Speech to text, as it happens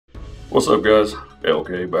What's up, guys?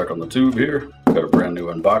 LK back on the tube here. Got a brand new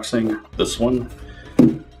unboxing. This one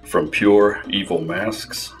from Pure Evil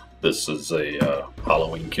Masks. This is a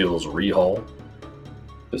Halloween Kills ReHaul.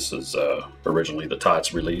 This is originally the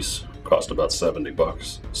Tots release. Cost about 70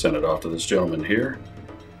 bucks. Sent it off to this gentleman here,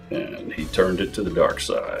 and he turned it to the dark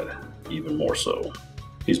side, even more so.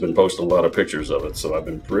 He's been posting a lot of pictures of it, so I've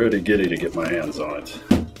been pretty giddy to get my hands on it.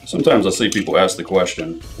 Sometimes I see people ask the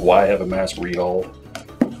question, why have a mask ReHaul?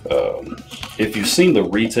 If you've seen the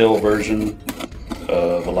retail version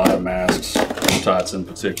of a lot of masks, Tots in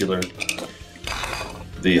particular,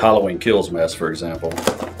 the Halloween Kills mask, for example,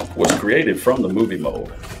 was created from the movie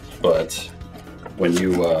mold. But when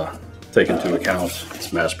you take into account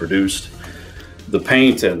it's mass produced, the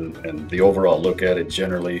paint and the overall look at it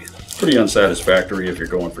generally pretty unsatisfactory if you're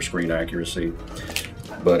going for screen accuracy.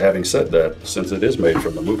 But having said that, since it is made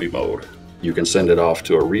from the movie mold, you can send it off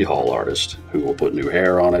to a ReHaul artist who will put new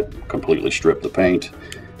hair on it, completely strip the paint,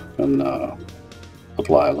 and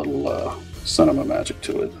apply a little cinema magic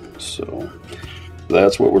to it. So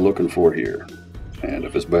that's what we're looking for here. And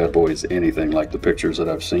if this bad boy is anything like the pictures that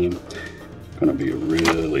I've seen, I'm gonna be a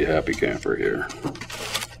really happy camper here.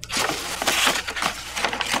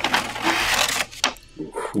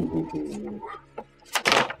 Ooh.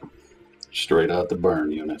 Straight out the burn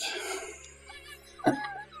unit.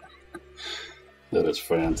 That is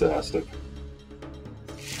fantastic.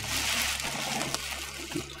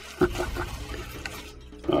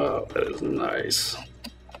 Oh, that is nice.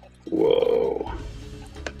 Whoa.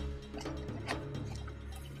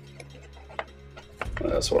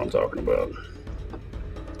 That's what I'm talking about.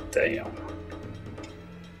 Damn.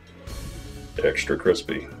 Extra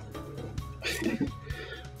crispy.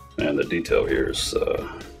 And the detail here is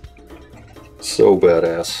so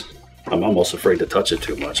badass. I'm almost afraid to touch it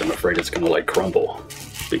too much. I'm afraid it's gonna like crumble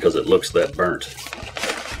because it looks that burnt.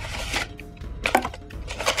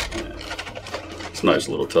 Yeah. It's a nice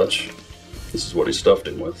little touch. This is what he stuffed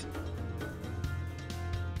him with.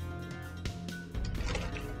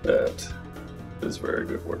 That is very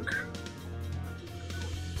good work.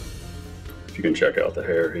 If you can check out the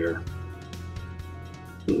hair here.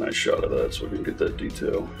 A nice shot of that so we can get that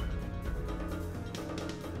detail.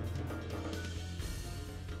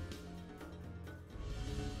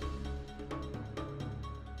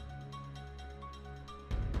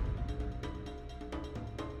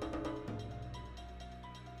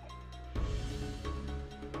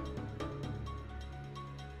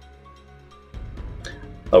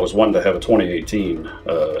 I was wanting to have a 2018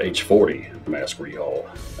 H40 mask ReHaul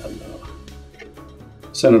and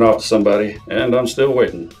sent it off to somebody, and I'm still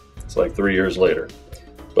waiting. It's like 3 years later.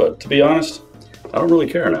 But to be honest, I don't really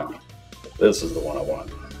care now. This is the one I want.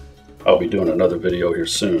 I'll be doing another video here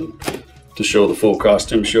soon to show the full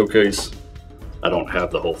costume showcase. I don't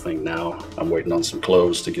have the whole thing now. I'm waiting on some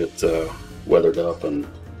clothes to get weathered up and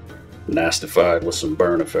nastified with some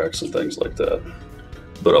burn effects and things like that.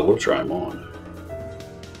 But I will try them on.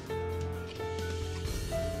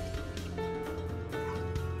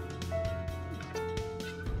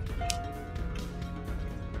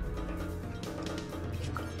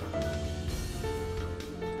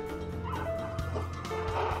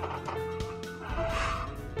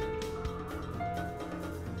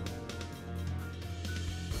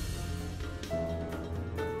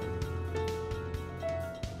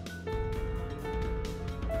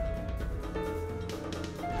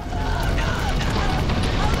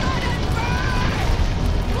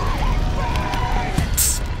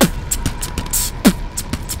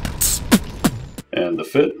 And the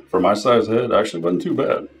fit for my size head actually wasn't too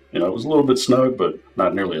bad. You know, it was a little bit snug, but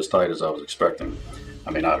not nearly as tight as I was expecting.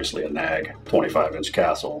 I mean, obviously a nag, 25-inch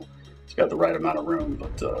castle, it's got the right amount of room,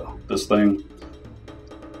 but this thing,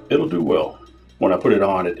 it'll do well. When I put it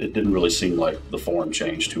on, it didn't really seem like the form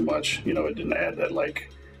changed too much. You know, it didn't add that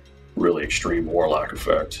like really extreme warlock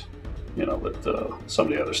effect, you know, that some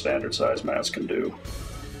of the other standard size masks can do.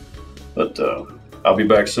 But I'll be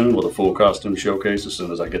back soon with a full costume showcase as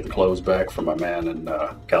soon as I get the clothes back from my man in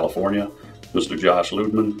California, Mr. Josh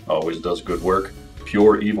Ludman. Always does good work.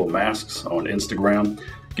 Pure Evil Masks on Instagram.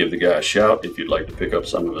 Give the guy a shout if you'd like to pick up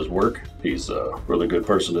some of his work. He's a really good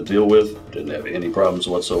person to deal with. Didn't have any problems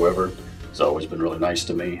whatsoever. He's always been really nice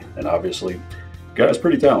to me. And obviously, the guy's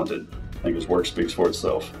pretty talented. I think his work speaks for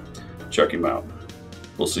itself. Check him out.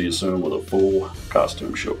 We'll see you soon with a full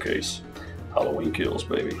costume showcase. Halloween Kills,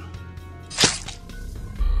 baby.